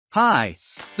Hi!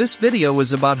 This video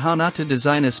is about how not to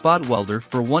design a spot welder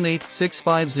for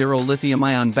 18650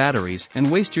 lithium-ion batteries and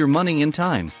waste your money and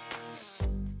time.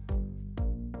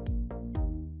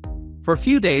 For a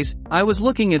few days, I was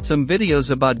looking at some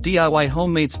videos about DIY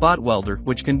homemade spot welder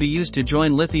which can be used to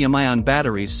join lithium-ion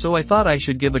batteries, so I thought I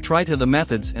should give a try to the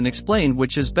methods and explain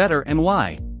which is better and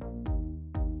why.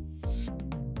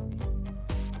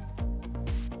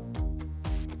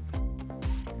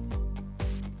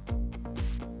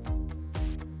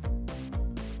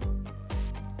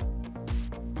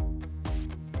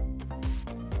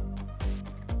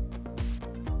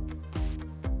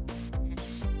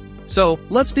 So,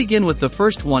 let's begin with the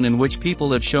first one, in which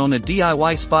people have shown a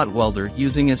DIY spot welder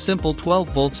using a simple 12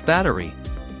 volts battery.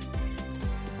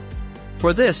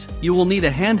 For this, you will need a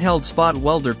handheld spot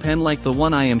welder pen like the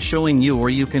one I am showing you, or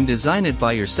you can design it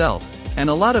by yourself, and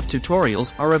a lot of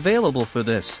tutorials are available for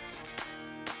this.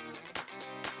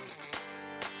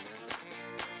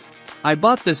 I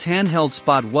bought this handheld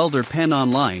spot welder pen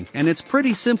online, and it's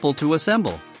pretty simple to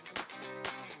assemble.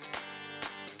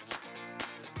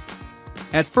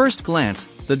 At first glance,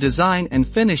 the design and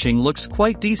finishing looks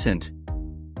quite decent.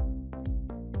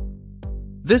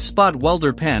 This spot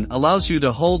welder pen allows you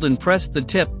to hold and press the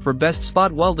tip for best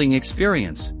spot welding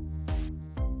experience.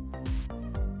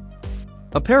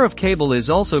 A pair of cable is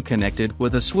also connected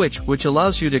with a switch which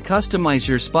allows you to customize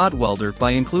your spot welder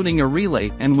by including a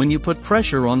relay, and when you put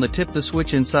pressure on the tip, the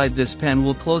switch inside this pen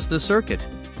will close the circuit.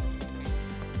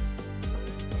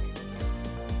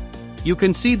 You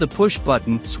can see the push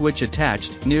button switch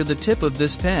attached near the tip of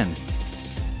this pen.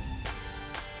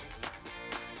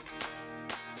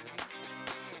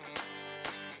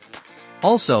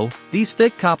 Also, these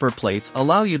thick copper plates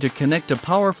allow you to connect a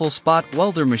powerful spot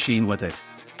welder machine with it.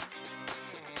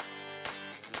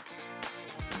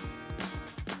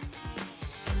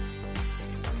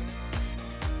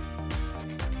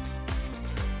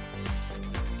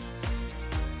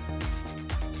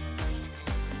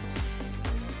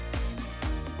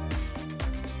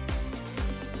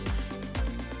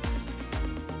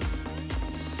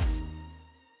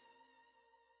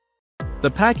 The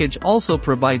package also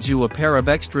provides you a pair of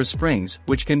extra springs,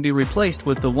 which can be replaced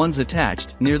with the ones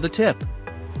attached near the tip.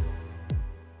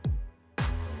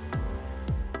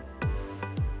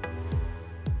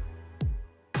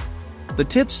 The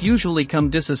tips usually come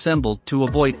disassembled to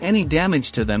avoid any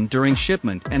damage to them during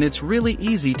shipment, and it's really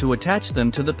easy to attach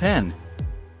them to the pen.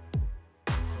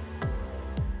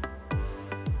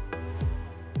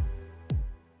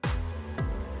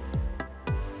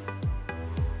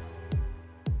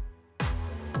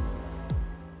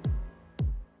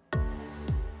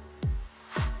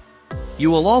 You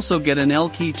will also get an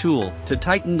L-key tool to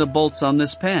tighten the bolts on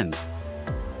this pen.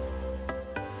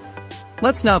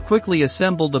 Let's now quickly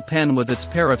assemble the pen with its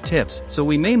pair of tips, so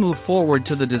we may move forward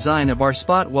to the design of our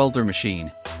spot welder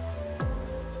machine.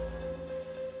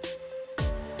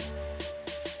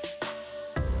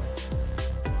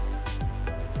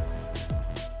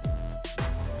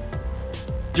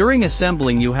 During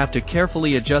assembling, you have to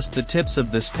carefully adjust the tips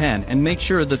of this pen and make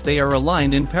sure that they are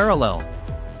aligned in parallel.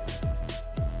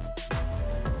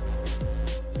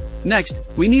 Next,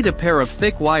 we need a pair of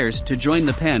thick wires to join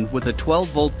the pen with a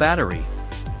 12-volt battery.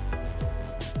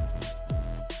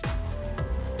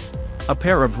 A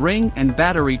pair of ring and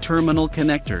battery terminal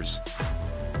connectors.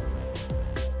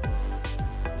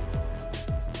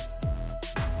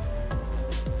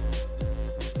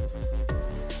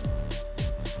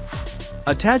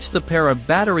 Attach the pair of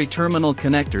battery terminal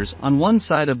connectors on one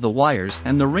side of the wires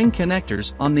and the ring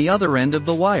connectors on the other end of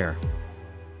the wire.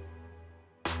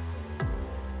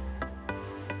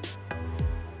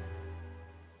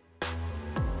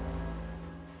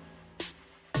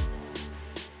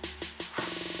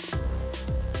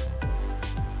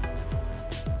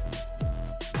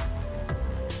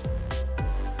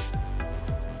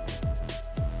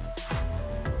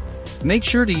 Make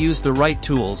sure to use the right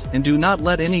tools and do not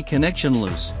let any connection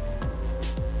loose.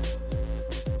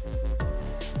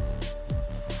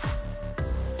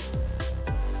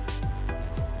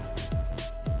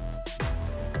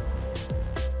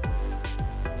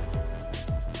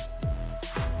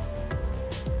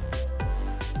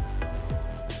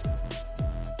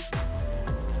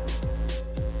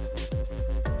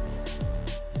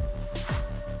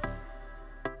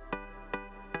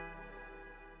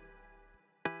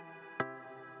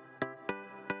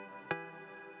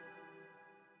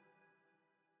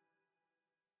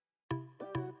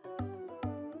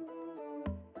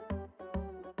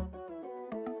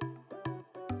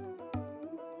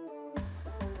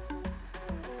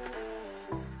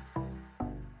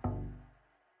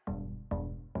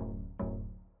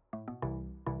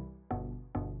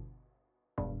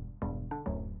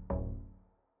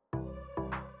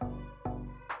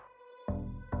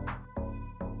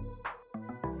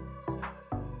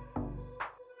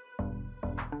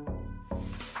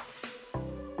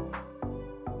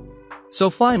 So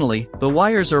finally, the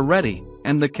wires are ready,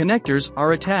 and the connectors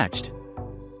are attached.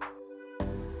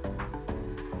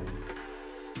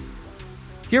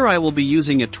 Here I will be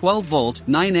using a 12-volt,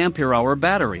 9 Ah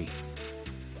battery.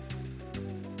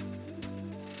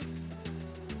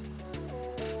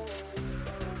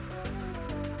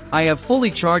 I have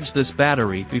fully charged this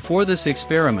battery before this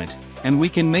experiment, and we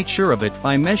can make sure of it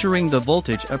by measuring the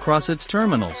voltage across its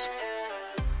terminals.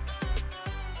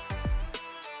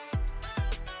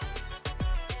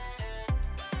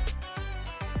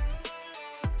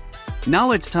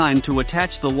 Now it's time to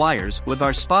attach the wires with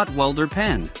our spot welder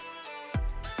pen.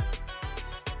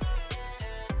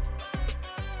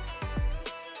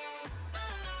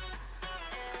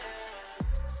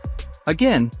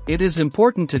 Again, it is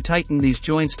important to tighten these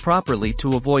joints properly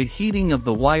to avoid heating of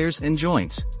the wires and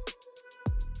joints.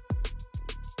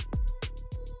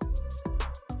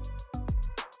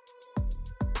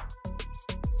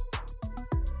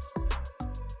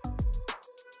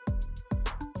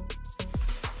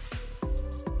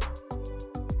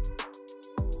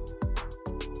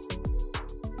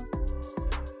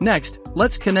 Next,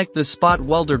 let's connect the spot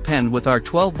welder pen with our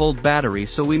 12-volt battery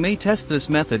so we may test this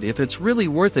method if it's really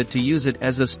worth it to use it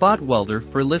as a spot welder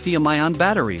for lithium-ion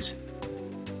batteries.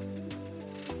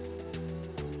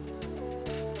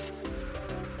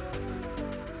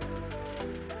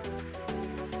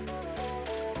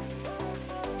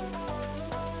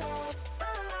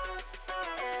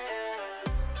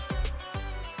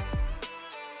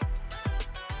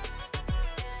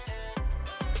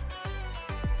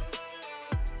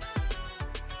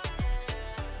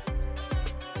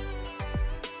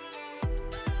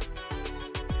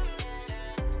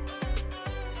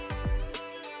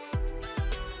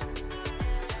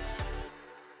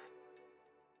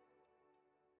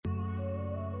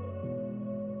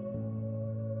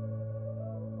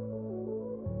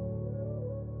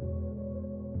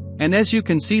 And as you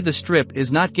can see, the strip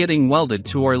is not getting welded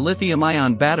to our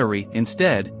lithium-ion battery.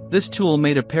 Instead, this tool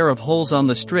made a pair of holes on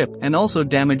the strip and also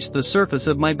damaged the surface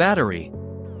of my battery.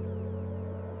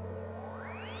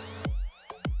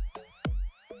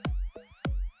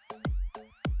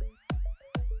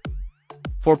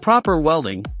 For proper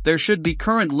welding, there should be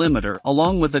current limiter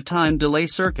along with a time delay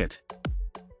circuit.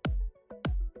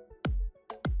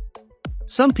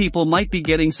 Some people might be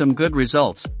getting some good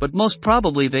results, but most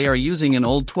probably they are using an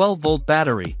old 12-volt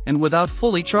battery and without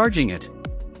fully charging it.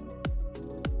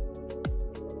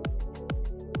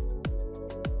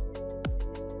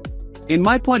 In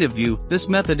my point of view, this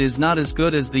method is not as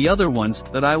good as the other ones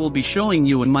that I will be showing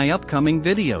you in my upcoming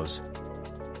videos.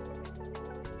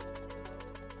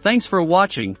 Thanks for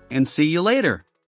watching, and see you later.